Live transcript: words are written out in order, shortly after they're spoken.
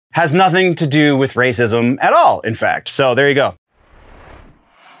has nothing to do with racism at all, in fact. So there you go.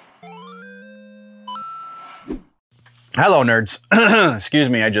 Hello, nerds. Excuse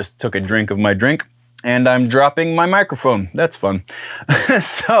me, I just took a drink of my drink. And I'm dropping my microphone. That's fun.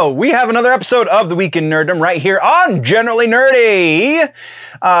 So, we have another episode of The Week in Nerdom right here on Generally Nerdy.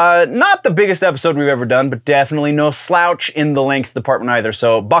 Not the biggest episode we've ever done, but definitely no slouch in the length department either.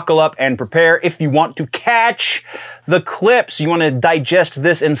 So, buckle up and prepare if you want to catch the clips. You want to digest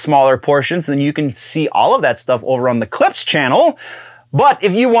this in smaller portions, then you can see all of that stuff over on the Clips channel. But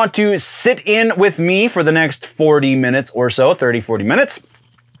if you want to sit in with me for the next 40 minutes or so, 30, 40 minutes,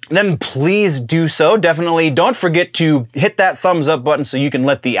 then please do so. Definitely don't forget to hit that thumbs up button so you can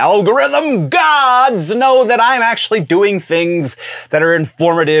let the algorithm gods know that I'm actually doing things that are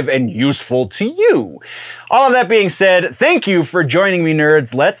informative and useful to you. All of that being said, thank you for joining me,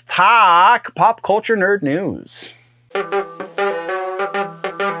 nerds. Let's talk pop culture nerd news.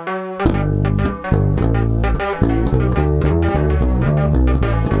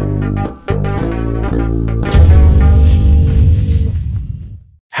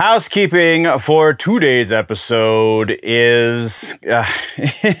 Housekeeping for today's episode is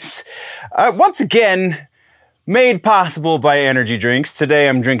once again made possible by energy drinks. Today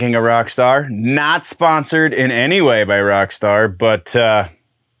I'm drinking a Rockstar, not sponsored in any way by Rockstar, but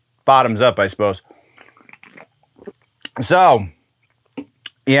bottoms up, I suppose. So,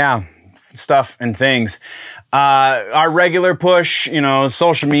 yeah, stuff and things. Our regular push, you know,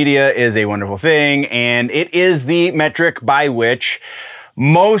 social media is a wonderful thing, and it is the metric by which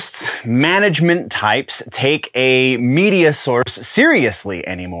most management types take a media source seriously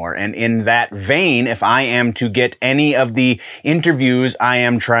anymore. And in that vein, if I am to get any of the interviews I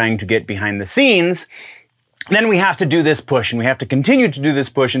am trying to get behind the scenes, then we have to do this push, and we have to continue to do this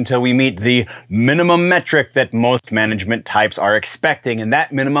push until we meet the minimum metric that most management types are expecting. And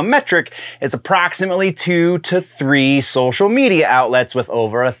that minimum metric is approximately 2 to 3 social media outlets with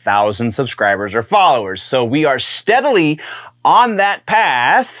over 1,000 subscribers or followers. So we are steadily on that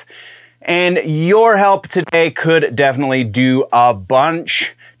path, and your help today could definitely do a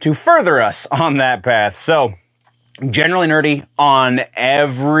bunch to further us on that path. So, Generally Nerdy on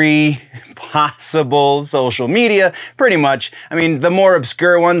every possible social media, pretty much. I mean, the more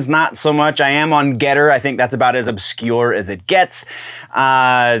obscure ones, not so much. I am on Getter. I think that's about as obscure as it gets.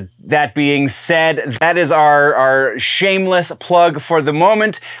 That being said, that is our shameless plug for the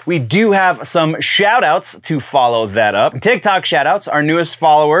moment. We do have some shout-outs to follow that up. TikTok shout-outs. Our newest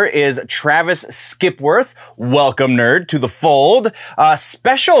follower is Travis Skipworth. Welcome, nerd, to the fold.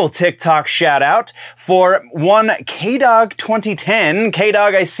 Special TikTok shout-out for one K-Dog 2010.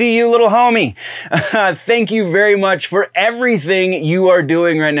 K-Dog, I see you, little homie. Thank you very much for everything you are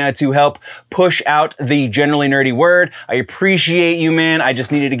doing right now to help push out the Generally Nerdy word. I appreciate you, man. I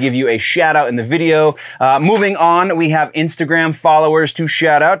just needed to give you a shout out in the video. Moving on, we have Instagram followers to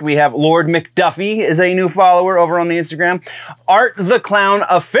shout out. We have Lord McDuffie is a new follower over on the Instagram. Art the Clown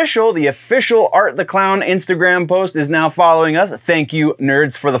Official, the official Art the Clown Instagram post, is now following us. Thank you,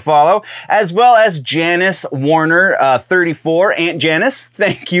 nerds, for the follow. As well as Janice Warner, 34. Aunt Janice,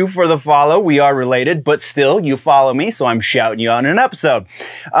 thank you for the follow. We are related, but still, you follow me, so I'm shouting you on an episode.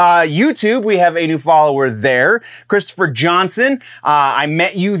 YouTube, we have a new follower there. Christopher Johnson, I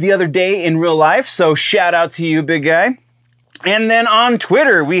met you the other day in real life, so shout out to you, big guy. And then on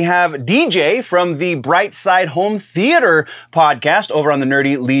Twitter, we have DJ from the Brightside Home Theater podcast over on the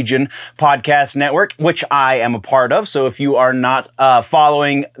Nerdy Legion podcast network, which I am a part of. So if you are not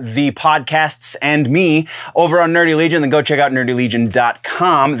following the podcasts and me over on Nerdy Legion, then go check out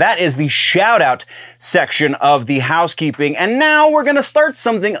nerdylegion.com. That is the shout out section of the housekeeping. And now we're going to start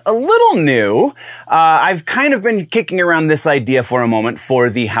something a little new. I've kind of been kicking around this idea for a moment for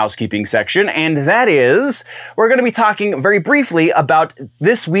the housekeeping section, and that is we're going to be talking very briefly about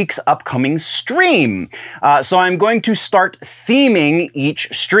this week's upcoming stream. So I'm going to start theming each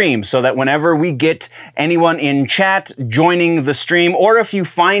stream so that whenever we get anyone in chat joining the stream, or if you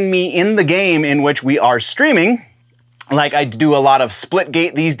find me in the game in which we are streaming, like I do a lot of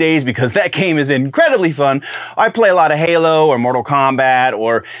Splitgate these days because that game is incredibly fun. I play a lot of Halo or Mortal Kombat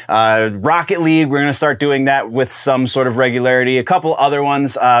or Rocket League. We're going to start doing that with some sort of regularity. A couple other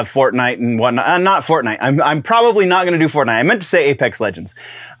ones, Fortnite and whatnot. Not Fortnite. I'm probably not going to do Fortnite. I meant to say Apex Legends.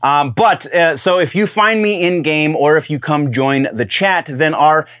 So if you find me in game or if you come join the chat, then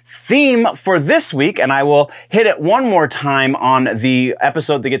our theme for this week, and I will hit it one more time on the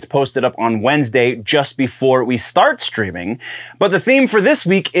episode that gets posted up on Wednesday just before we start streaming. But the theme for this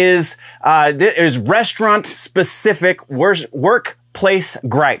week is restaurant specific work workplace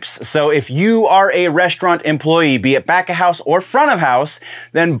gripes. So if you are a restaurant employee, be it back of house or front of house,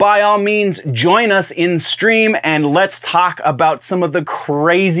 then by all means join us in stream and let's talk about some of the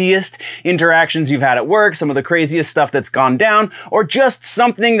craziest interactions you've had at work, some of the craziest stuff that's gone down, or just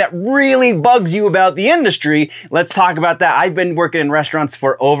something that really bugs you about the industry. Let's talk about that. I've been working in restaurants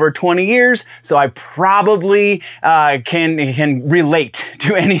for over 20 years, so I probably can relate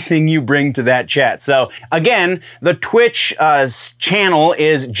to anything you bring to that chat. So again, the Twitch channel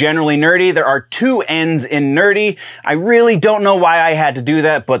is generally nerdy. There are two N's in nerdy. I really don't know why I had to do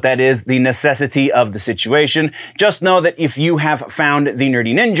that, but that is the necessity of the situation. Just know that if you have found the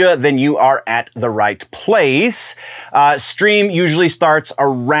Nerdy Ninja, then you are at the right place. Stream usually starts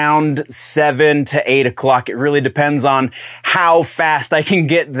around 7 to 8 o'clock. It really depends on how fast I can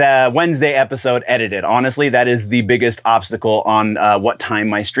get the Wednesday episode edited. Honestly, that is the biggest obstacle on what time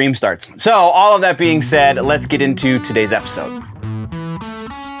my stream starts. So all of that being said, let's get into today's episode.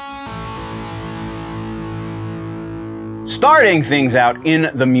 Starting things out in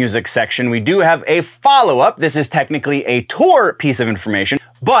the music section, we do have a follow-up. This is technically a tour piece of information,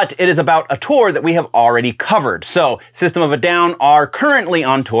 but it is about a tour that we have already covered. So, System of a Down are currently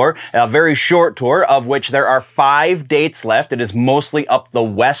on tour, a very short tour, of which there are 5 dates left. It is mostly up the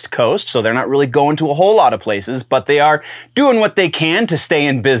West Coast, so they're not really going to a whole lot of places, but they are doing what they can to stay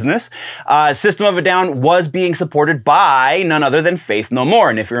in business. System of a Down was being supported by none other than Faith No More.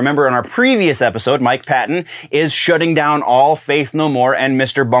 And if you remember in our previous episode, Mike Patton is shutting down all Faith No More and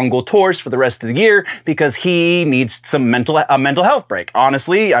Mr. Bungle tours for the rest of the year because he needs some mental health break.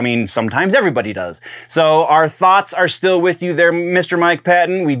 Honestly, I mean, sometimes everybody does. So our thoughts are still with you there, Mr. Mike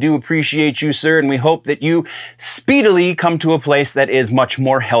Patton. We do appreciate you, sir, and we hope that you speedily come to a place that is much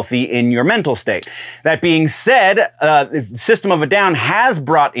more healthy in your mental state. That being said, System of a Down has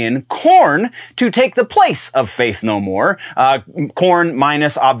brought in Korn to take the place of Faith No More. Korn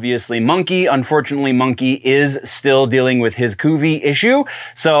minus, obviously, Monkey. Unfortunately, Monkey is still dealing with his Kuvi issue.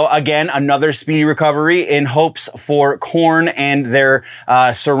 So again, another speedy recovery in hopes for Korn and their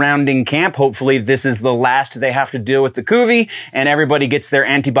surrounding camp. Hopefully this is the last they have to deal with the Kuvi and everybody gets their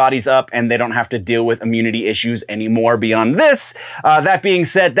antibodies up and they don't have to deal with immunity issues anymore beyond this. That being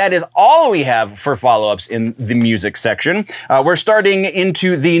said, that is all we have for follow-ups in the music section. We're starting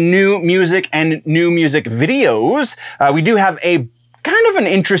into the new music and new music videos. We do have a kind of an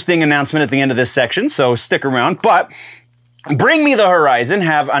interesting announcement at the end of this section, so stick around, but Bring Me the Horizon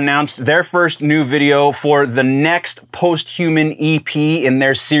have announced their first new video for the next Posthuman EP in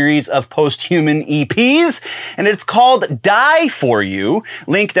their series of Posthuman EPs, and it's called Die For You.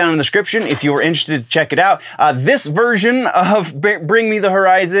 Link down in the description if you are interested to check it out. This version of Bring Me the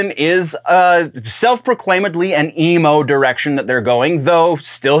Horizon is self-proclaimedly an emo direction that they're going, though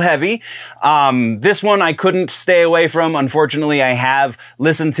still heavy. This one I couldn't stay away from. Unfortunately, I have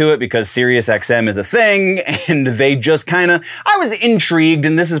listened to it because SiriusXM is a thing, and they just kind of, I was intrigued,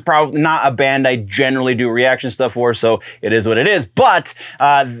 and this is probably not a band I generally do reaction stuff for, so it is what it is. But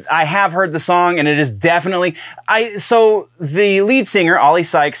I have heard the song, and it is definitely, so the lead singer, Ollie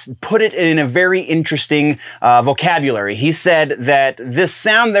Sykes, put it in a very interesting vocabulary. He said that this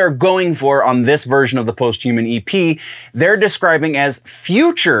sound they're going for on this version of the Posthuman EP, they're describing as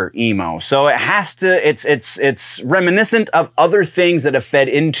future emo. So it has to, it's reminiscent of other things that have fed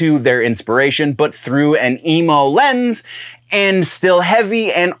into their inspiration, but through an emo lens, and still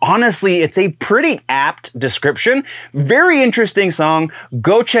heavy, and honestly, it's a pretty apt description. Very interesting song.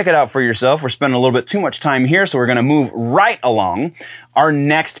 Go check it out for yourself. We're spending a little bit too much time here, so we're gonna move right along. Our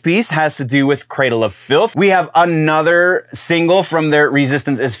next piece has to do with Cradle of Filth. We have another single from their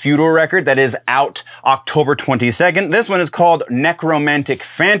Resistance is Futile record that is out October 22nd. This one is called Necromantic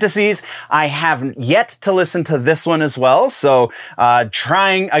Fantasies. I have yet to listen to this one as well, so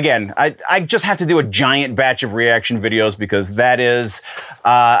trying, again, I just have to do a giant batch of reaction videos because that is,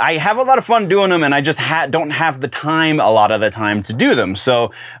 I have a lot of fun doing them and I just don't have the time a lot of the time to do them.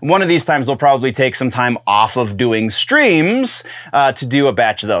 So one of these times we'll probably take some time off of doing streams to do a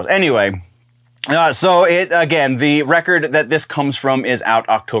batch of those. Anyway, so again, the record that this comes from is out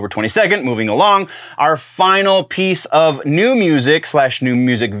October 22nd. Moving along, our final piece of new music / new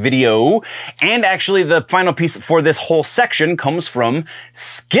music video, and actually the final piece for this whole section comes from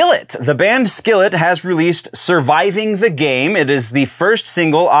Skillet. The band Skillet has released Surviving the Game. It is the first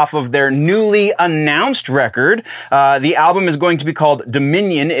single off of their newly announced record. The album is going to be called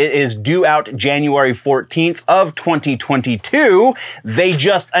Dominion. It is due out January 14th of 2022. They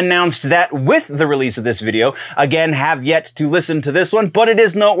just announced that with the release of this video. Again, have yet to listen to this one, but it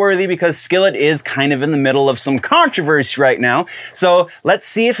is noteworthy because Skillet is kind of in the middle of some controversy right now. So let's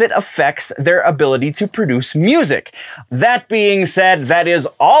see if it affects their ability to produce music. That being said, that is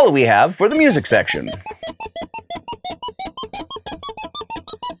all we have for the music section.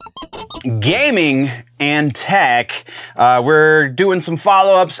 Gaming and tech. We're doing some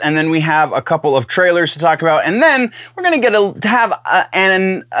follow-ups, and then we have a couple of trailers to talk about, and then we're gonna get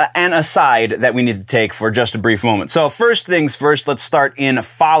an aside that we need to take for just a brief moment. So first things first, let's start in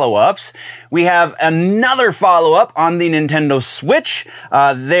follow-ups. We have another follow-up on the Nintendo Switch.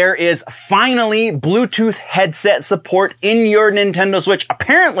 There is finally Bluetooth headset support in your Nintendo Switch.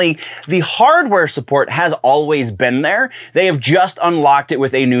 Apparently, the hardware support has always been there. They have just unlocked it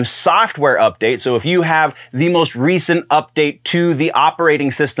with a new software update. So if you have the most recent update to the operating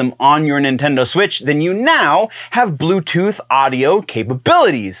system on your Nintendo Switch, then you now have Bluetooth audio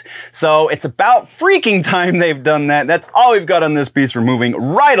capabilities. So it's about freaking time they've done that. That's all we've got on this piece. We're moving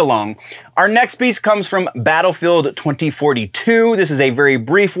right along. Our next piece comes from Battlefield 2042. This is a very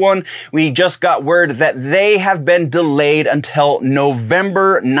brief one. We just got word that they have been delayed until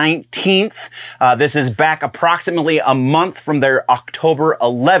November 19th. This is back approximately a month from their October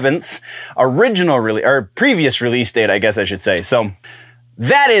 11th previous release date, I guess I should say. So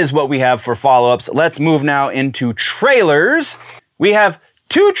that is what we have for follow-ups. Let's move now into trailers. We have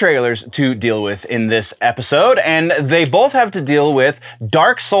two trailers to deal with in this episode, and they both have to deal with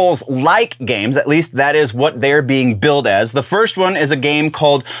Dark Souls-like games. At least that is what they're being billed as. The first one is a game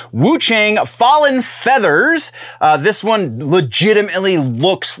called Wu Chang Fallen Feathers. This one legitimately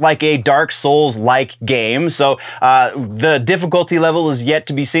looks like a Dark Souls-like game, so the difficulty level is yet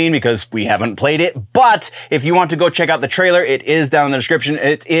to be seen because we haven't played it, but if you want to go check out the trailer, it is down in the description.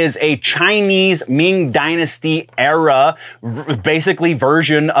 It is a Chinese Ming Dynasty era, basically version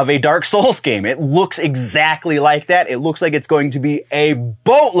of a Dark Souls game. It looks exactly like that. It looks like it's going to be a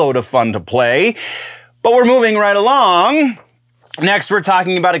boatload of fun to play. But we're moving right along. Next, we're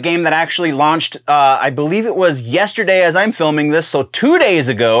talking about a game that actually launched, I believe it was yesterday as I'm filming this, so 2 days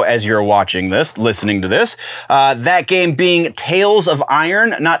ago as you're watching this, listening to this. That game being Tales of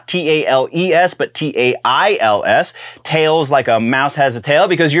Iron, not T-A-L-E-S, but T-A-I-L-S. Tales like a mouse has a tail,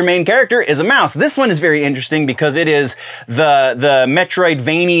 because your main character is a mouse. This one is very interesting because it is the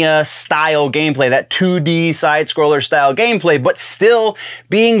Metroidvania style gameplay, that 2D side-scroller style gameplay, but still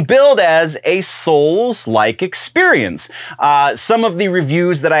being billed as a Souls-like experience. Some of the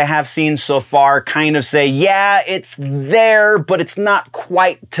reviews that I have seen so far kind of say, yeah, it's there, but it's not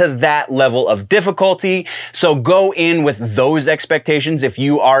quite to that level of difficulty. So go in with those expectations if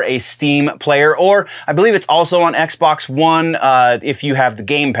you are a Steam player, or I believe it's also on Xbox One if you have the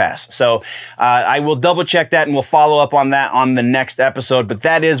Game Pass. So I will double check that and we'll follow up on that on the next episode, but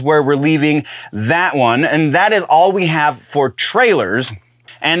that is where we're leaving that one. And that is all we have for trailers.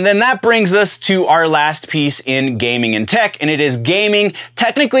 And then that brings us to our last piece in gaming and tech, and it is gaming.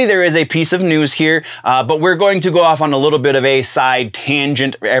 Technically, there is a piece of news here, but we're going to go off on a little bit of a side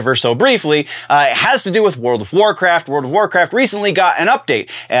tangent ever so briefly. It has to do with World of Warcraft. World of Warcraft recently got an update.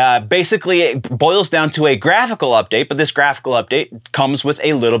 Basically, it boils down to a graphical update, but this graphical update comes with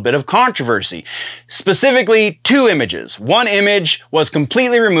a little bit of controversy. Specifically, two images. One image was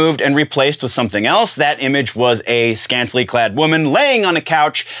completely removed and replaced with something else. That image was a scantily clad woman laying on a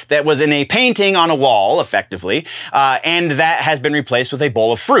couch that was in a painting on a wall, effectively, and that has been replaced with a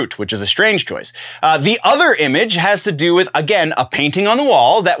bowl of fruit, which is a strange choice. The other image has to do with, again, a painting on the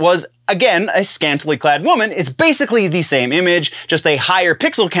wall that was, again, a scantily clad woman. Is basically the same image, just a higher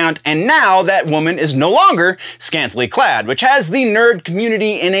pixel count, and now that woman is no longer scantily clad, which has the nerd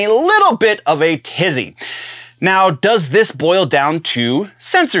community in a little bit of a tizzy. Now, does this boil down to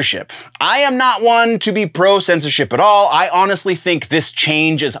censorship? I am not one to be pro-censorship at all. I honestly think this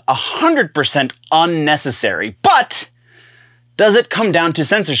change is 100% unnecessary. But does it come down to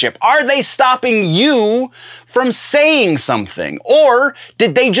censorship? Are they stopping you from saying something? Or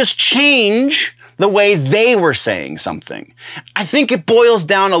did they just change the way they were saying something? I think it boils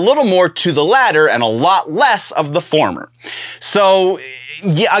down a little more to the latter and a lot less of the former. So,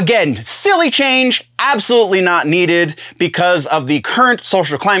 yeah, again, silly change, absolutely not needed because of the current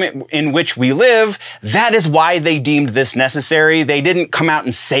social climate in which we live. That is why they deemed this necessary. They didn't come out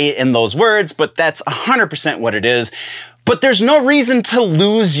and say it in those words, but that's 100% what it is. But there's no reason to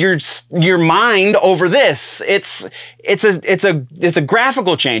lose your mind over this. It's a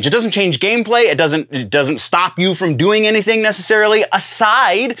graphical change. It doesn't change gameplay. It doesn't stop you from doing anything necessarily,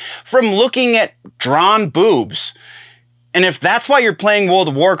 aside from looking at drawn boobs. And if that's why you're playing World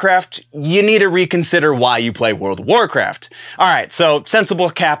of Warcraft, you need to reconsider why you play World of Warcraft. All right, so sensible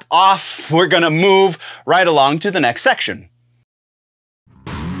cap off. We're gonna move right along to the next section.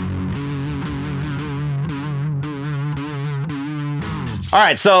 All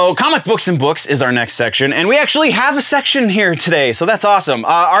right, so comic books and books is our next section, and we actually have a section here today, so that's awesome.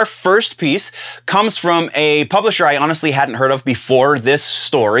 Our first piece comes from a publisher I honestly hadn't heard of before this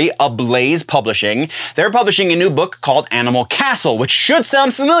story, ABLAZE Publishing. They're publishing a new book called Animal Castle, which should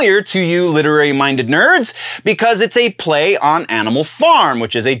sound familiar to you literary-minded nerds, because it's a play on Animal Farm,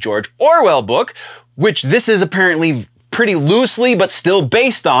 which is a George Orwell book, which this is apparently pretty loosely, but still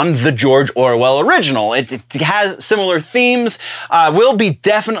based on the George Orwell original. It has similar themes. We'll be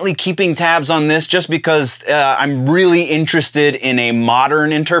definitely keeping tabs on this just because I'm really interested in a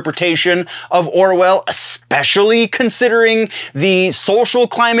modern interpretation of Orwell, especially considering the social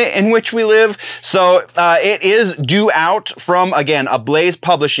climate in which we live. So it is due out from, again, ABLAZE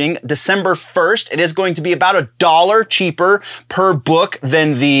Publishing, December 1st. It is going to be about $1 cheaper per book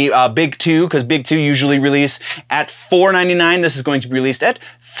than the Big Two, because Big Two usually release at $4.99. This is going to be released at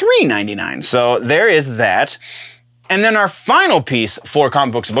 $3.99. So there is that. And then our final piece for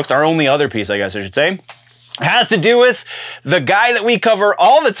comic books and books, our only other piece, I guess I should say, has to do with the guy that we cover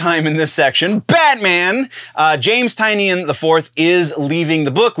all the time in this section, Batman. James Tynion IV is leaving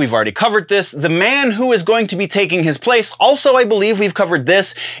the book. We've already covered this. The man who is going to be taking his place, also I believe we've covered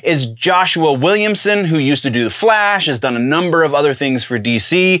this, is Joshua Williamson, who used to do The Flash, has done a number of other things for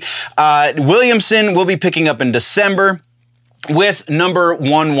DC. Williamson will be picking up in December with number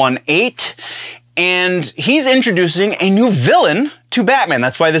 118, and he's introducing a new villain to Batman.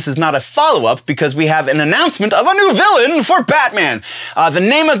 That's why this is not a follow-up, because we have an announcement of a new villain for Batman. The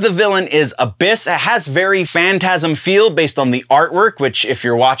name of the villain is Abyss. It has very Phantasm feel based on the artwork, which if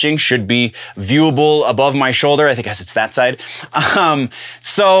you're watching should be viewable above my shoulder. I guess it's that side.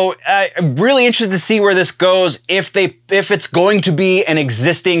 So I'm really interested to see where this goes. If it's going to be an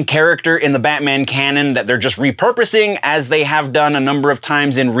existing character in the Batman canon that they're just repurposing, as they have done a number of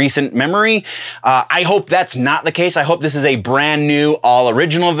times in recent memory. I hope that's not the case. I hope this is a brand new all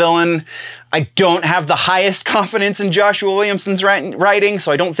original villain. I don't have the highest confidence in Joshua Williamson's writing,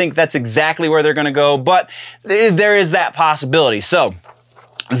 so I don't think that's exactly where they're going to go, but there is that possibility. So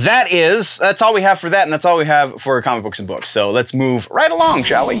that's all we have for that, and that's all we have for comic books and books. So let's move right along,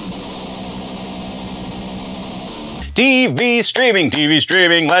 shall we? TV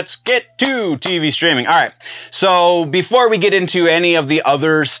streaming, let's get to TV streaming. All right, so before we get into any of the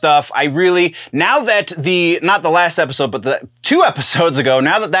other stuff, I really, now that not the last episode, but the 2 episodes ago,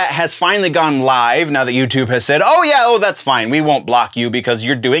 now that that has finally gone live, now that YouTube has said, oh, that's fine, we won't block you because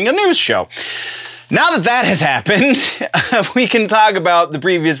you're doing a news show. Now that that has happened, we can talk about the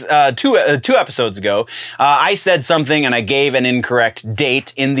previous two episodes ago. I said something and I gave an incorrect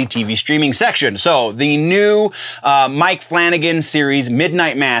date in the TV streaming section. So the new Mike Flanagan series,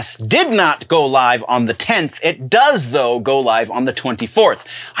 Midnight Mass, did not go live on the 10th. It does, though, go live on the 24th.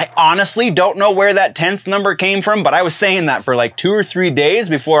 I honestly don't know where that 10th number came from, but I was saying that for like 2 or 3 days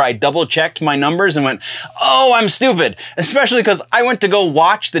before I double-checked my numbers and went, oh, I'm stupid. Especially because I went to go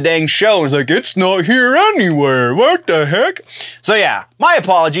watch the dang show and was like, it's not here anywhere. What the heck? So yeah, my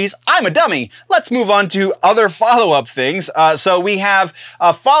apologies. I'm a dummy. Let's move on to other follow-up things. So we have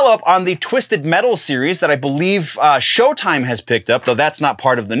a follow-up on the Twisted Metal series that I believe Showtime has picked up, though that's not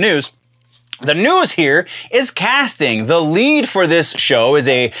part of the news. The news here is casting. The lead for this show is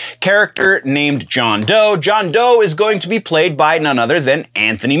a character named John Doe. John Doe is going to be played by none other than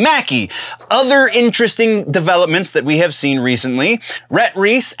Anthony Mackie. Other interesting developments that we have seen recently, Rhett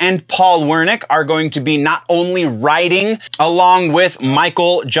Reese and Paul Wernick are going to be not only writing along with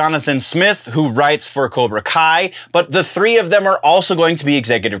Michael Jonathan Smith, who writes for Cobra Kai, but the 3 of them are also going to be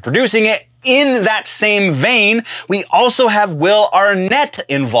executive producing it. In that same vein, we also have Will Arnet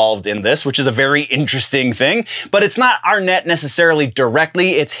involved in this, which is a very interesting thing, but it's not Arnet necessarily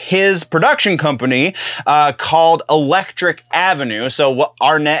directly. It's his production company called Electric Avenue. So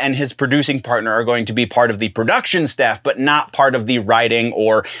Arnet and his producing partner are going to be part of the production staff, but not part of the writing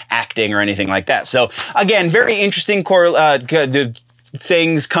or acting or anything like that. So again, very interesting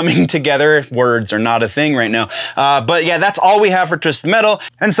things coming together. Words are not a thing right now. But yeah, that's all we have for Twisted Metal.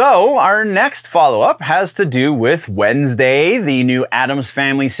 And so our next follow-up has to do with Wednesday, the new Addams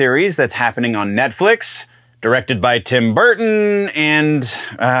Family series that's happening on Netflix, directed by Tim Burton, and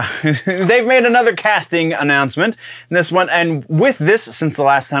they've made another casting announcement. This one, and with this, since the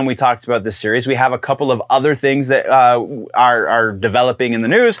last time we talked about this series, we have a couple of other things that are developing in the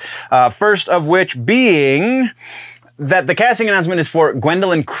news. First of which being that the casting announcement is for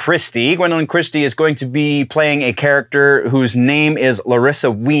Gwendolyn Christie. Gwendolyn Christie is going to be playing a character whose name is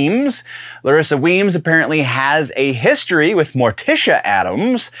Larissa Weems. Larissa Weems apparently has a history with Morticia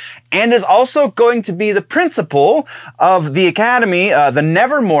Addams and is also going to be the principal of the academy, the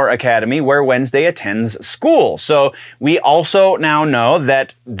Nevermore Academy, where Wednesday attends school. So we also now know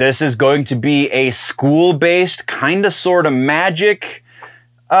that this is going to be a school-based, kind of sort of magic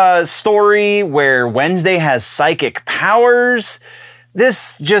story where Wednesday has psychic powers.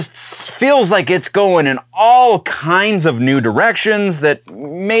 This just feels like it's going in all kinds of new directions that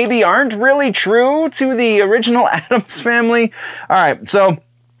maybe aren't really true to the original Addams Family. All right, so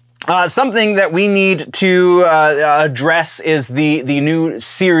something that we need to address is the new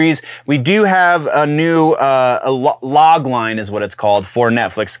series. We do have a new log line is what it's called for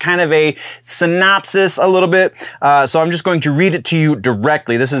Netflix. Kind of a synopsis a little bit. So I'm just going to read it to you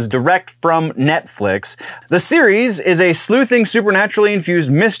directly. This is direct from Netflix. The series is a sleuthing, supernaturally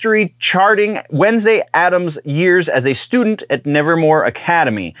infused mystery charting Wednesday Addams' years as a student at Nevermore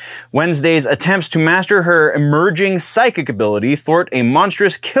Academy. Wednesday's attempts to master her emerging psychic ability thwart a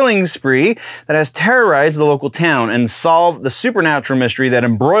monstrous killing spree that has terrorized the local town and solve the supernatural mystery that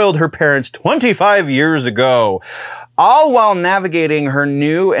embroiled her parents 25 years ago, all while navigating her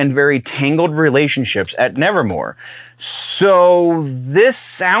new and very tangled relationships at Nevermore. So this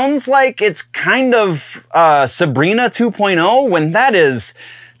sounds like it's kind of Sabrina 2.0 when that is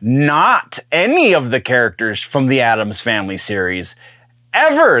not any of the characters from the Addams Family series.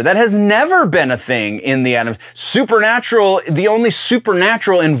 Ever. That has never been a thing in the Addams. Supernatural, the only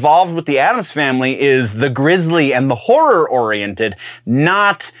supernatural involved with the Addams Family is the grisly and the horror-oriented,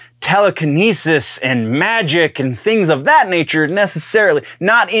 not telekinesis and magic and things of that nature necessarily.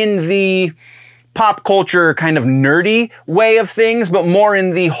 Not in the pop culture kind of nerdy way of things, but more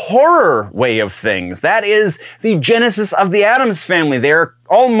in the horror way of things. That is the genesis of the Addams Family. They're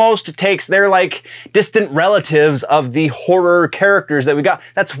they're like distant relatives of the horror characters that we got.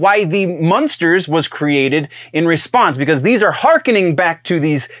 That's why the Munsters was created in response, because these are hearkening back to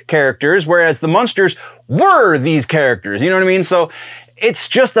these characters, whereas the Munsters were these characters. You know what I mean? So it's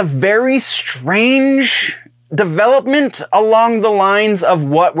just a very strange development along the lines of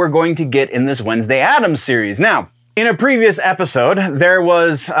what we're going to get in this Wednesday Addams series. Now, in a previous episode, there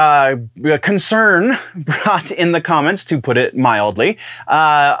was a concern brought in the comments, to put it mildly,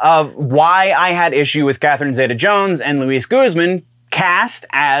 of why I had issue with Catherine Zeta-Jones and Luis Guzman cast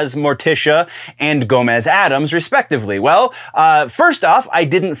as Morticia and Gomez Addams, respectively. Well, first off, I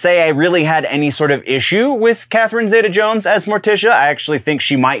didn't say I really had any sort of issue with Catherine Zeta-Jones as Morticia. I actually think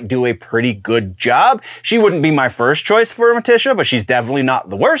she might do a pretty good job. She wouldn't be my first choice for Morticia, but she's definitely not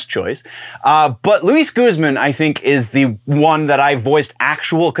the worst choice. But Luis Guzman, I think, is the one that I voiced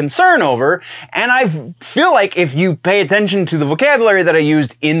actual concern over, and I feel like if you pay attention to the vocabulary that I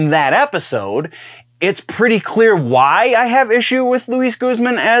used in that episode, it's pretty clear why I have issue with Luis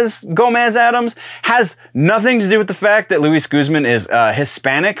Guzman as Gomez Addams. Has nothing to do with the fact that Luis Guzman is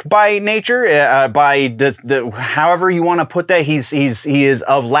Hispanic by nature, however you want to put that. He is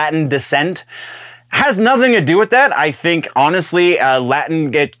of Latin descent. Has nothing to do with that. I think, honestly,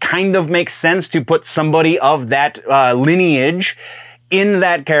 Latin, it kind of makes sense to put somebody of that lineage in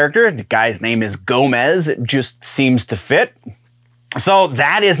that character. The guy's name is Gomez. It just seems to fit. So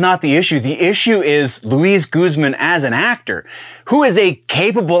that is not the issue. The issue is Luis Guzman as an actor, who is a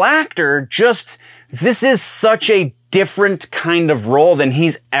capable actor, just this is such a different kind of role than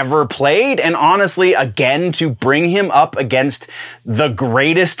he's ever played. And honestly, again, to bring him up against the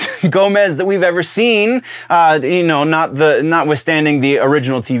greatest Gomez that we've ever seen, you know, notwithstanding the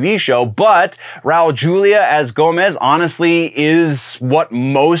original TV show, but Raul Julia as Gomez, honestly, is what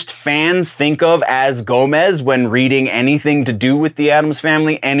most fans think of as Gomez when reading anything to do with the Addams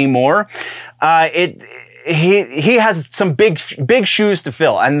Family anymore. He has some big shoes to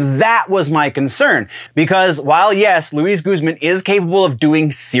fill, and that was my concern. Because while yes, Luis Guzman is capable of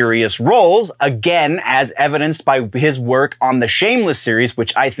doing serious roles, again, as evidenced by his work on the Shameless series,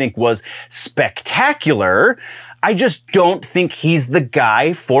 which I think was spectacular, I just don't think he's the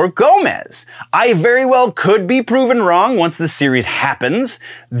guy for Gomez. I very well could be proven wrong once this series happens,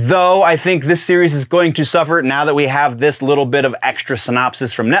 though I think this series is going to suffer, now that we have this little bit of extra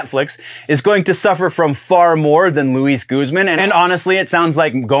synopsis from Netflix, is going to suffer from far more than Luis Guzman. And honestly, it sounds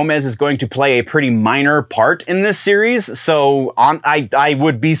like Gomez is going to play a pretty minor part in this series, so I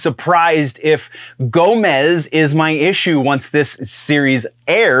would be surprised if Gomez is my issue once this series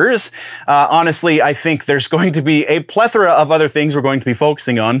airs. Honestly, I think there's going to be a plethora of other things we're going to be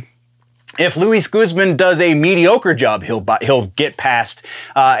focusing on. if Luis Guzman does a mediocre job, he'll get past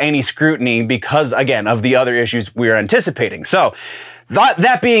any scrutiny because, again, of the other issues we're anticipating. So,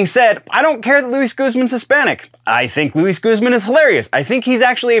 that being said, I don't care that Luis Guzman's Hispanic. I think Luis Guzman is hilarious. I think he's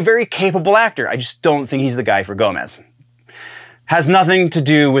actually a very capable actor. I just don't think he's the guy for Gomez. Has nothing to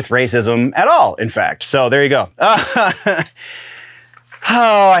do with racism at all, in fact. So there you go.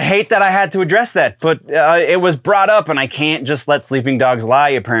 Oh, I hate that I had to address that, but it was brought up and I can't just let sleeping dogs lie,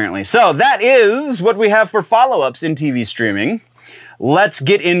 apparently. So that is what we have for follow-ups in TV streaming. Let's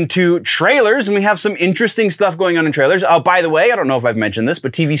get into trailers, and we have some interesting stuff going on in trailers. Oh, by the way, I don't know if I've mentioned this,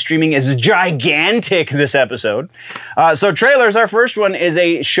 but TV streaming is gigantic this episode. So trailers, our first one is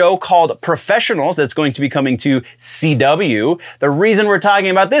a show called Professionals that's going to be coming to CW. The reason we're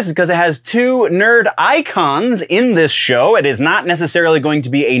talking about this is because it has two nerd icons in this show. It is not necessarily going to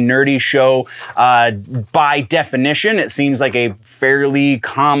be a nerdy show by definition. It seems like a fairly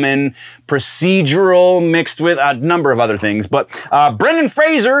common procedural mixed with a number of other things. But Brendan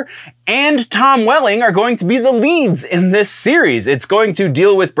Fraser and Tom Welling are going to be the leads in this series. It's going to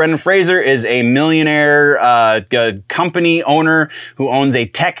deal with Brendan Fraser is a millionaire company owner who owns a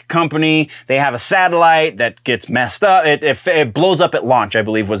tech company. They have a satellite that gets messed up. It blows up at launch, I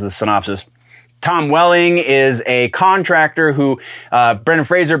believe was the synopsis. Tom Welling is a contractor who Brendan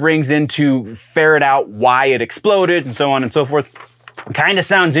Fraser brings in to ferret out why it exploded and so on and so forth. Kind of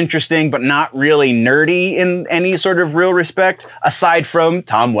sounds interesting, but not really nerdy in any sort of real respect, aside from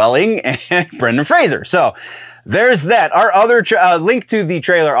Tom Welling and Brendan Fraser. So there's that. Our other link to the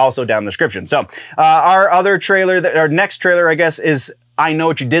trailer also down in the description. So our other trailer, our next trailer, I guess, is I Know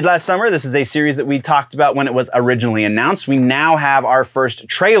What You Did Last Summer. This is a series that we talked about when it was originally announced. We now have our first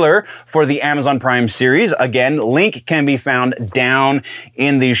trailer for the Amazon Prime series. Again, link can be found down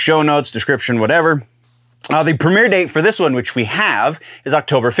in the show notes, description, whatever. The premiere date for this one, which we have, is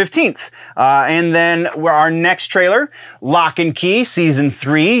October 15th. And then our next trailer, Lock and Key Season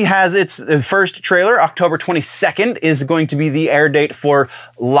 3, has its first trailer. October 22nd is going to be the air date for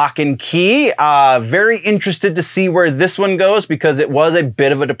Lock and Key. Very interested to see where this one goes because it was a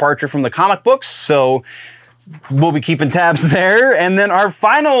bit of a departure from the comic books. So we'll be keeping tabs there. And then our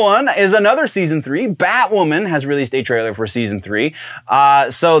final one is another Season 3. Batwoman has released a trailer for Season 3.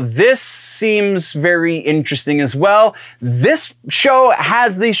 So this seems very interesting as well. This show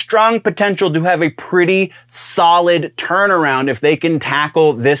has the strong potential to have a pretty solid turnaround if they can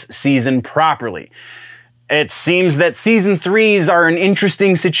tackle this season properly. It seems that Season 3s are an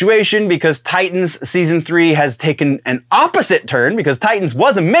interesting situation because Titans Season 3 has taken an opposite turn because Titans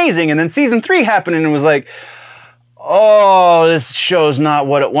was amazing and then Season 3 happened and it was like, oh, this show's not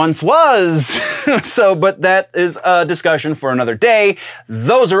what it once was. So, but that is a discussion for another day.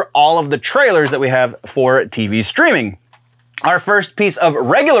 Those are all of the trailers that we have for TV streaming. Our first piece of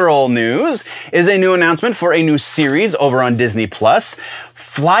regular old news is a new announcement for a new series over on Disney+.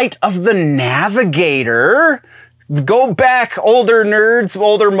 Flight of the Navigator. Go back, older nerds,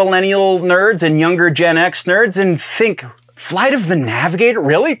 older millennial nerds and younger Gen X nerds and think, Flight of the Navigator?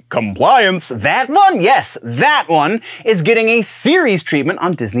 Really? Compliance. That one? Yes, that one is getting a series treatment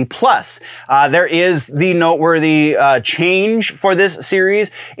on Disney+. There is the noteworthy change for this series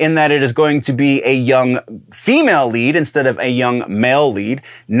in that it is going to be a young female lead instead of a young male lead.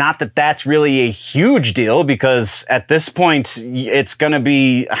 Not that that's really a huge deal because at this point it's going to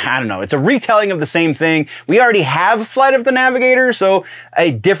be, I don't know, it's a retelling of the same thing. We already have Flight of the Navigator, so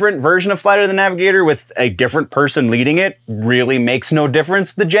a different version of Flight of the Navigator with a different person leading it really makes no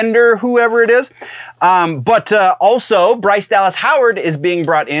difference, the gender, whoever it is. But also, Bryce Dallas Howard is being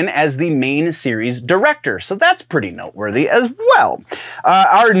brought in as the main series director. So that's pretty noteworthy as well.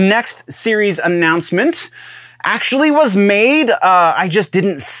 Our next series announcement actually was made, I just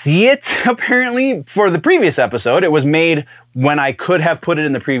didn't see it, apparently, for the previous episode. It was made when I could have put it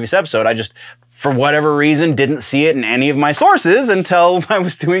in the previous episode. I just, for whatever reason, didn't see it in any of my sources until I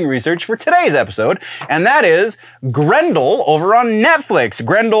was doing research for today's episode. And that is Grendel over on Netflix.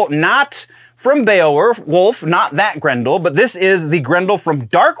 Grendel, not from Beowulf, not that Grendel, but this is the Grendel from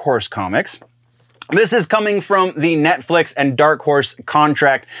Dark Horse Comics. This is coming from the Netflix and Dark Horse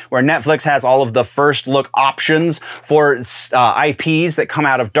contract where Netflix has all of the first look options for IPs that come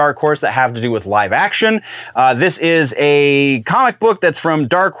out of Dark Horse that have to do with live action. This is a comic book that's from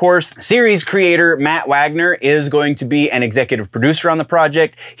Dark Horse. Series creator Matt Wagner is going to be an executive producer on the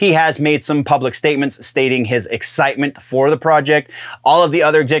project. He has made some public statements stating his excitement for the project. All of the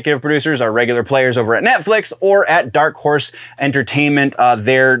other executive producers are regular players over at Netflix or at Dark Horse Entertainment,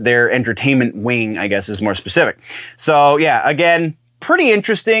 their entertainment wing, I guess is more specific. So yeah, again, pretty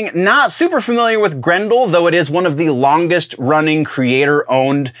interesting. Not super familiar with Grendel, though it is one of the longest running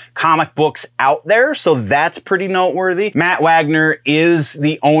creator-owned comic books out there, so that's pretty noteworthy. Matt Wagner is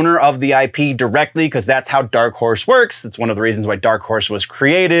the owner of the IP directly, because that's how Dark Horse works. That's one of the reasons why Dark Horse was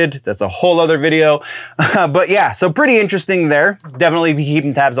created. That's a whole other video. But yeah, so pretty interesting there. Definitely be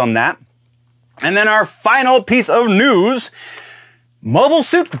keeping tabs on that. And then our final piece of news, Mobile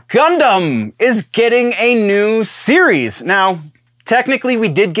Suit Gundam is getting a new series. Now, technically, we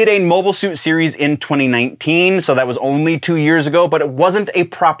did get a Mobile Suit series in 2019, so that was only 2 years ago, but it wasn't a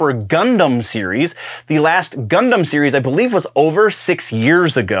proper Gundam series. The last Gundam series, I believe, was over 6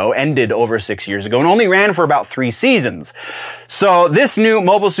 years ago, ended over 6 years ago, and only ran for about 3 seasons. So this new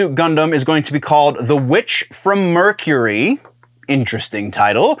Mobile Suit Gundam is going to be called The Witch from Mercury. Interesting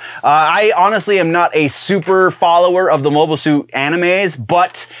title. I honestly am not a super follower of the Mobile Suit animes,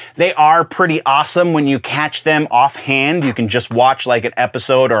 but they are pretty awesome when you catch them offhand. You can just watch like an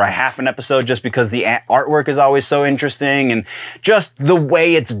episode or a half an episode just because the artwork is always so interesting and just the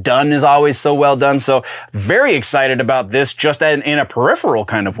way it's done is always so well done. So very excited about this just in a peripheral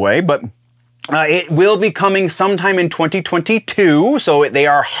kind of way, but it will be coming sometime in 2022, so they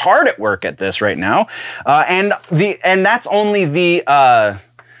are hard at work at this right now. And that's only the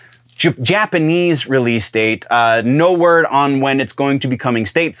Japanese release date. No word on when it's going to be coming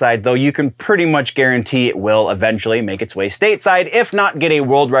stateside, though you can pretty much guarantee it will eventually make its way stateside, if not get a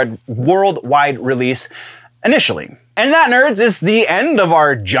worldwide release initially. And that, nerds, is the end of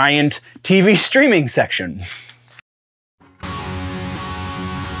our giant TV streaming section.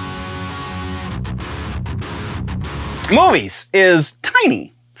 Movies is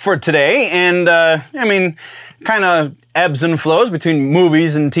tiny for today, and I mean, kind of ebbs and flows between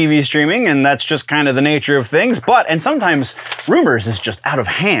movies and TV streaming, and that's just kind of the nature of things. And sometimes rumors is just out of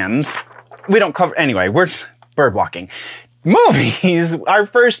hand. We don't cover, anyway, we're bird walking. Movies. Our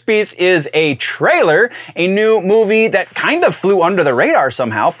first piece is a trailer, a new movie that kind of flew under the radar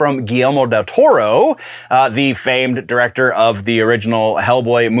somehow from Guillermo del Toro, the famed director of the original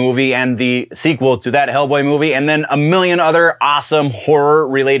Hellboy movie and the sequel to that Hellboy movie, and then a million other awesome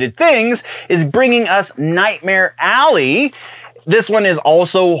horror-related things, is bringing us Nightmare Alley. This one is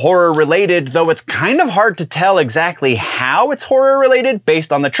also horror-related, though it's kind of hard to tell exactly how it's horror-related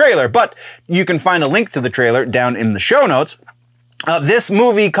based on the trailer, but you can find a link to the trailer down in the show notes. This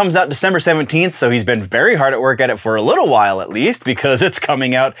movie comes out December 17th, so he's been very hard at work at it for a little while at least, because it's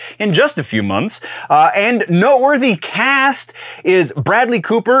coming out in just a few months. And noteworthy cast is Bradley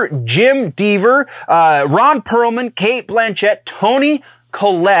Cooper, Jim Deaver, Ron Perlman, Cate Blanchett, Toni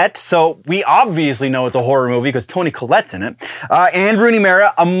Collette, so we obviously know it's a horror movie because Toni Collette's in it, and Rooney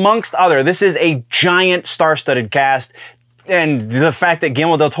Mara, amongst other. This is a giant star-studded cast, and the fact that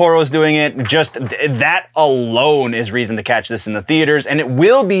Guillermo del Toro is doing it, just that alone is reason to catch this in the theaters, and it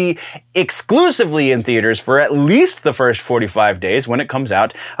will be exclusively in theaters for at least the first 45 days when it comes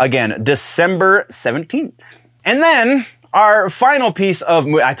out, again, December 17th. And then our final piece of,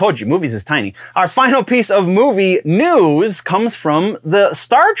 I told you, movies is tiny. Our final piece of movie news comes from the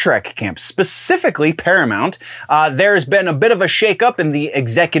Star Trek camp, specifically Paramount. There's been a bit of a shakeup in the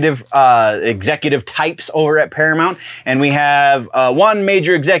executive types over at Paramount, and we have one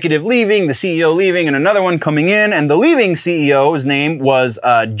major executive leaving, the CEO leaving, and another one coming in, and the leaving CEO's name was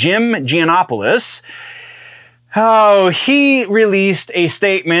Jim Giannopoulos. Oh, he released a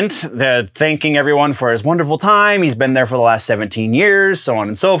statement thanking everyone for his wonderful time. He's been there for the last 17 years, so on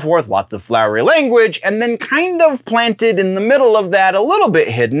and so forth, lots of flowery language, and then kind of planted in the middle of that, a little bit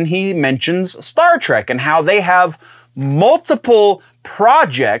hidden, he mentions Star Trek and how they have multiple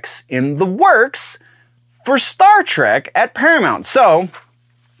projects in the works for Star Trek at Paramount. So,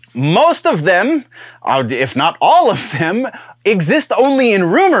 most of them, if not all of them, exist only in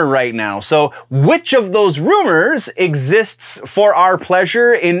rumor right now. So which of those rumors exists for our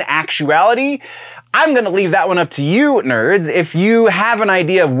pleasure in actuality? I'm going to leave that one up to you, nerds. If you have an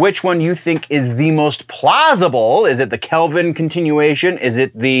idea of which one you think is the most plausible, is it the Kelvin continuation? Is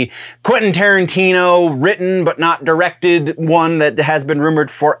it the Quentin Tarantino written but not directed one that has been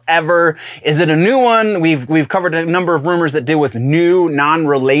rumored forever? Is it a new one? We've covered a number of rumors that deal with new,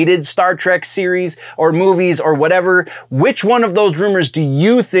 non-related Star Trek series or movies or whatever. Which one of those rumors do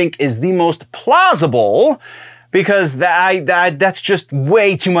you think is the most plausible? Because that's just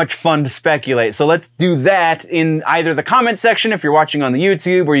way too much fun to speculate. So let's do that in either the comment section if you're watching on the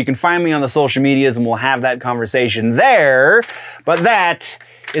YouTube, or you can find me on the social medias and we'll have that conversation there. But that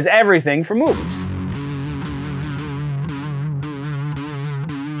is everything for movies.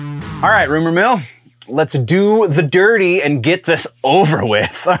 All right, rumor mill. Let's do the dirty and get this over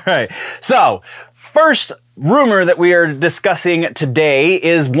with. All right. So first rumor that we are discussing today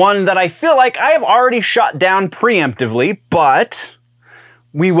is one that I feel like I have already shot down preemptively, but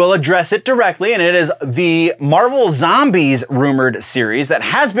we will address it directly, and it is the Marvel Zombies rumored series that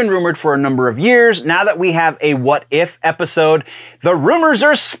has been rumored for a number of years. Now that we have a What If episode, the rumors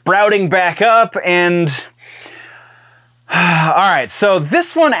are sprouting back up, and alright, so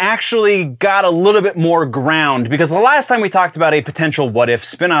this one actually got a little bit more ground, because the last time we talked about a potential What If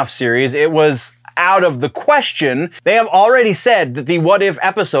spin-off series, it was out of the question. They have already said that the What If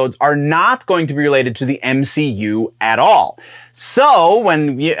episodes are not going to be related to the MCU at all. So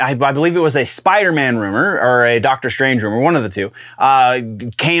when I believe it was a Spider-Man rumor or a Doctor Strange rumor, one of the two,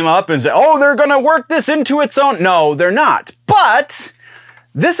 came up and said, oh, they're gonna work this into its own. No, they're not. But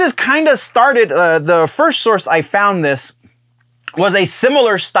this has kind of started, the first source I found this was a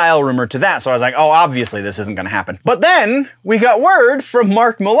similar style rumor to that. So I was like, oh, obviously this isn't going to happen. But then we got word from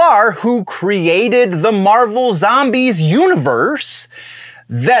Mark Millar, who created the Marvel Zombies universe,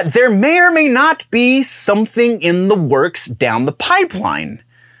 that there may or may not be something in the works down the pipeline.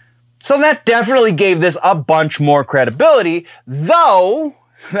 So that definitely gave this a bunch more credibility, though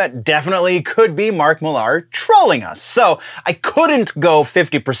that definitely could be Mark Millar trolling us. So I couldn't go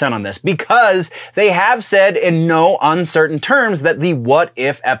 50% on this, because they have said in no uncertain terms that the What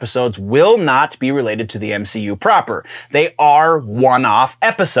If episodes will not be related to the MCU proper. They are one-off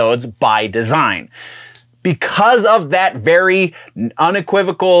episodes by design. Because of that very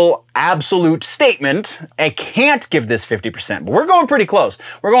unequivocal, absolute statement, I can't give this 50%, but we're going pretty close.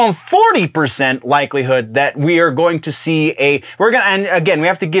 We're going 40% likelihood that we are going to see and again, we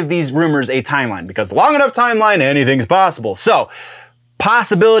have to give these rumors a timeline, because long enough timeline, anything's possible. So,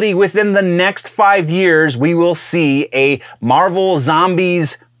 possibility within the next 5 years, we will see a Marvel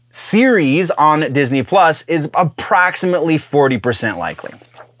Zombies series on Disney Plus is approximately 40% likely.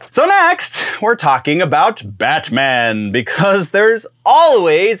 So next, we're talking about Batman, because there's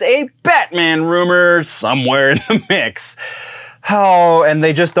always a Batman rumor somewhere in the mix. Oh, and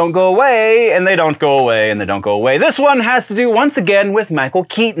they just don't go away, and they don't go away, and they don't go away. This one has to do, once again, with Michael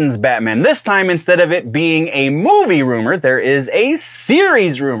Keaton's Batman. This time, instead of it being a movie rumor, there is a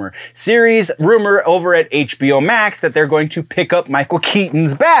series rumor. Series rumor over at HBO Max that they're going to pick up Michael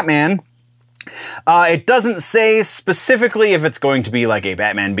Keaton's Batman. It doesn't say specifically if it's going to be like a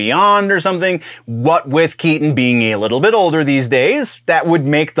Batman Beyond or something. What with Keaton being a little bit older these days, that would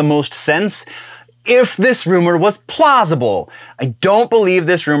make the most sense if this rumor was plausible. I don't believe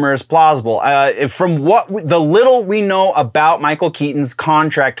this rumor is plausible. From the little we know about Michael Keaton's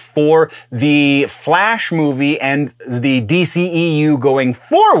contract for the Flash movie and the DCEU going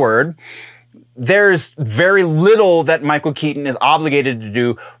forward, there's very little that Michael Keaton is obligated to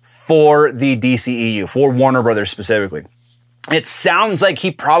do for the DCEU, for Warner Brothers specifically. It sounds like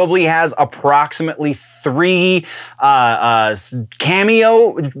he probably has approximately 3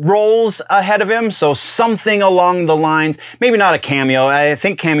 cameo roles ahead of him, so something along the lines, maybe not a cameo, I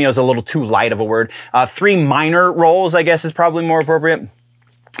think cameo is a little too light of a word, 3 minor roles, I guess, is probably more appropriate.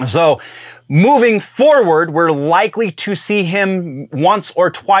 So, moving forward, we're likely to see him once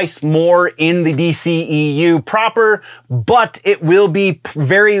or twice more in the DCEU proper, but it will be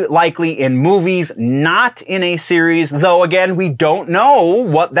very likely in movies, not in a series, though again, we don't know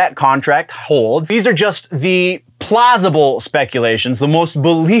what that contract holds. These are just the plausible speculations, the most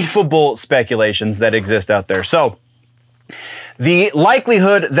believable speculations that exist out there. So, the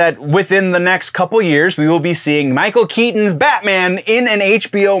likelihood that within the next couple years we will be seeing Michael Keaton's Batman in an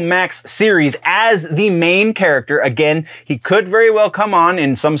HBO Max series as the main character. Again, he could very well come on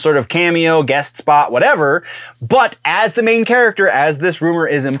in some sort of cameo, guest spot, whatever, but as the main character, as this rumor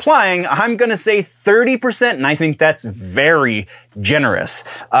is implying, I'm gonna say 30%, and I think that's very generous.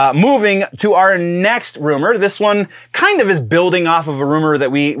 Moving to our next rumor. This one kind of is building off of a rumor that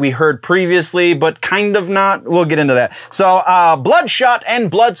we heard previously, but kind of not. We'll get into that. So, Bloodshot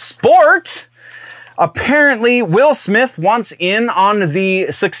and Bloodsport. Apparently, Will Smith wants in on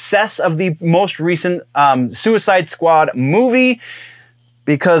the success of the most recent Suicide Squad movie,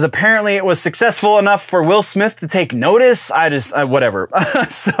 because apparently it was successful enough for Will Smith to take notice. Whatever.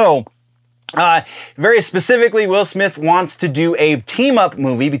 So, very specifically, Will Smith wants to do a team-up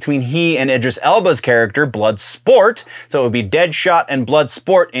movie between he and Idris Elba's character, Bloodsport. So it would be Deadshot and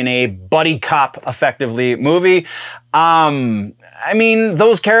Bloodsport in a buddy cop, effectively, movie. I mean,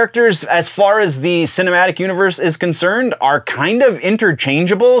 those characters, as far as the cinematic universe is concerned, are kind of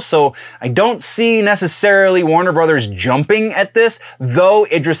interchangeable, so I don't see necessarily Warner Brothers jumping at this, though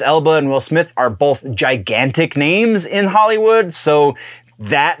Idris Elba and Will Smith are both gigantic names in Hollywood, so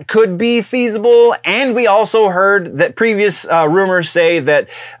that could be feasible. And we also heard that previous rumors say that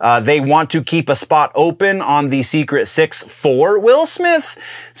they want to keep a spot open on the Secret Six for Will Smith.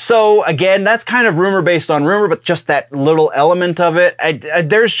 So again, that's kind of rumor based on rumor, but just that little element of it.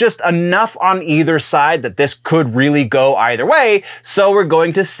 There's just enough on either side that this could really go either way. So we're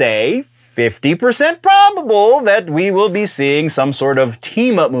going to say 50% probable that we will be seeing some sort of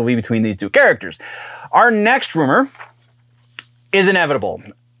team-up movie between these two characters. Our next rumor is inevitable.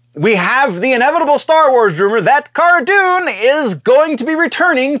 We have the inevitable Star Wars rumor that Cara Dune is going to be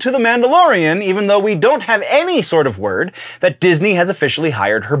returning to The Mandalorian, even though we don't have any sort of word that Disney has officially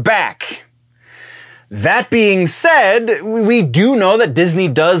hired her back. That being said, we do know that Disney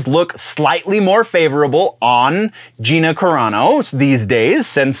does look slightly more favorable on Gina Carano these days,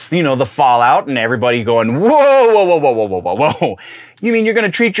 since, you know, the fallout and everybody going, whoa, whoa, whoa, whoa, whoa, whoa, whoa, whoa. You mean you're going to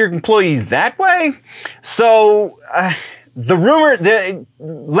treat your employees that way? So, the rumor,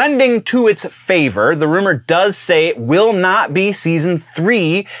 lending to its favor, the rumor does say it will not be season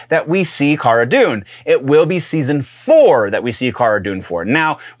 3 that we see Cara Dune. It will be season 4 that we see Cara Dune for.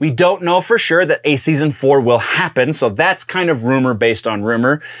 Now, we don't know for sure that a season 4 will happen, so that's kind of rumor based on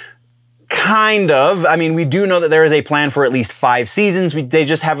rumor. Kind of. I mean, we do know that there is a plan for at least 5 seasons. They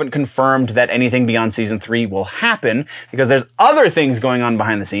just haven't confirmed that anything beyond season 3 will happen, because there's other things going on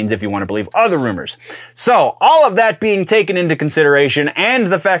behind the scenes, if you want to believe other rumors. So, all of that being taken into consideration, and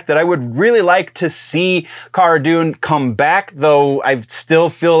the fact that I would really like to see Cara Dune come back, though I still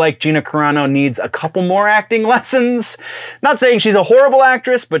feel like Gina Carano needs a couple more acting lessons. Not saying she's a horrible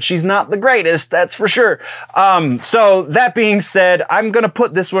actress, but she's not the greatest, that's for sure. So, that being said, I'm gonna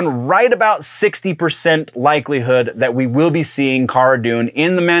put this one right about 60% likelihood that we will be seeing Cara Dune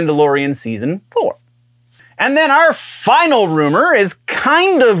in The Mandalorian season 4. And then our final rumor is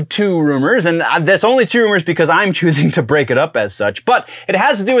kind of 2 rumors, and that's only 2 rumors because I'm choosing to break it up as such, but it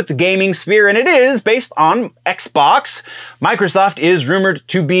has to do with the gaming sphere, and it is based on Xbox. Microsoft is rumored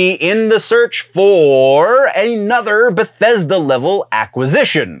to be in the search for another Bethesda-level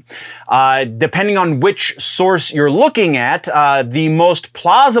acquisition. Depending on which source you're looking at, the most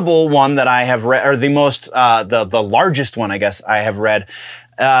plausible one that I have read, or the largest one, I guess, I have read,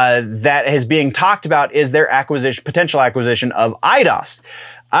 that is being talked about is their potential acquisition of Eidos.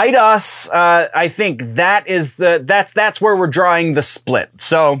 Eidos, I think that's where we're drawing the split.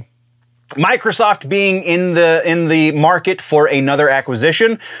 So, Microsoft being in the market for another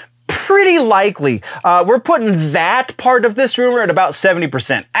acquisition, pretty likely. We're putting that part of this rumor at about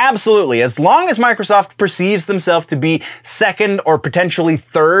 70%. Absolutely. As long as Microsoft perceives themselves to be second or potentially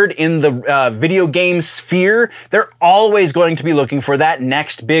third in the video game sphere, they're always going to be looking for that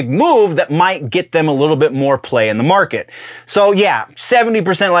next big move that might get them a little bit more play in the market. So yeah,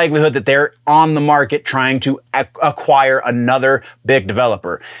 70% likelihood that they're on the market trying to acquire another big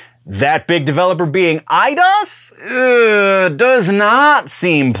developer. That big developer being Eidos does not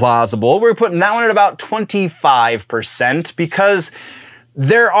seem plausible. We're putting that one at about 25% because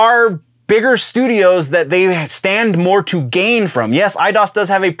there are bigger studios that they stand more to gain from. Yes, Eidos does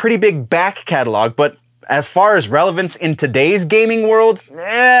have a pretty big back catalog, but as far as relevance in today's gaming world,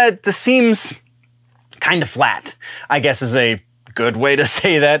 it seems kind of flat, I guess is a good way to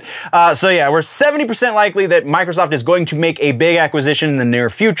say that. So yeah, we're 70% likely that Microsoft is going to make a big acquisition in the near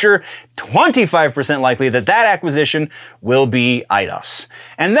future. 25% likely that that acquisition will be Eidos.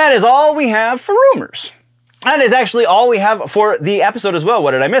 And that is all we have for rumors. That is actually all we have for the episode as well.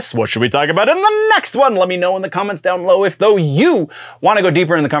 What did I miss? What should we talk about in the next one? Let me know in the comments down below. If though you want to go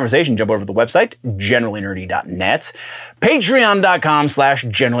deeper in the conversation, jump over to the website, generallynerdy.net.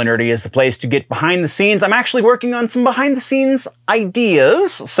 Patreon.com/generallynerdy is the place to get behind the scenes. I'm actually working on some behind the scenes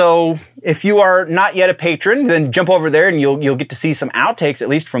ideas. So if you are not yet a patron, then jump over there and you'll get to see some outtakes, at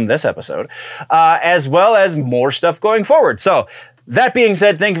least from this episode, as well as more stuff going forward. So that being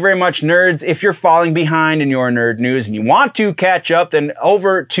said, thank you very much, nerds. If you're falling behind in your nerd news and you want to catch up, then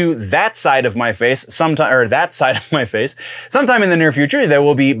over to that side of my face, sometime in the near future, there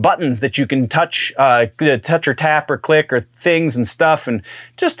will be buttons that you can touch or tap or click or things and stuff, and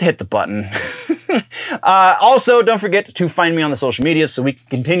just hit the button. Also, don't forget to find me on the social media so we can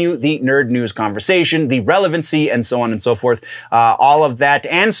continue the nerd news conversation, the relevancy, and so on and so forth, all of that,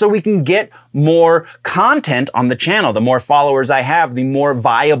 and so we can get more content on the channel. The more followers I have, the more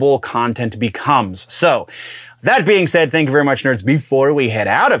viable content becomes. So, that being said, thank you very much, nerds. Before we head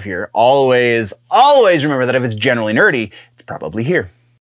out of here, always remember that if it's generally nerdy, it's probably here.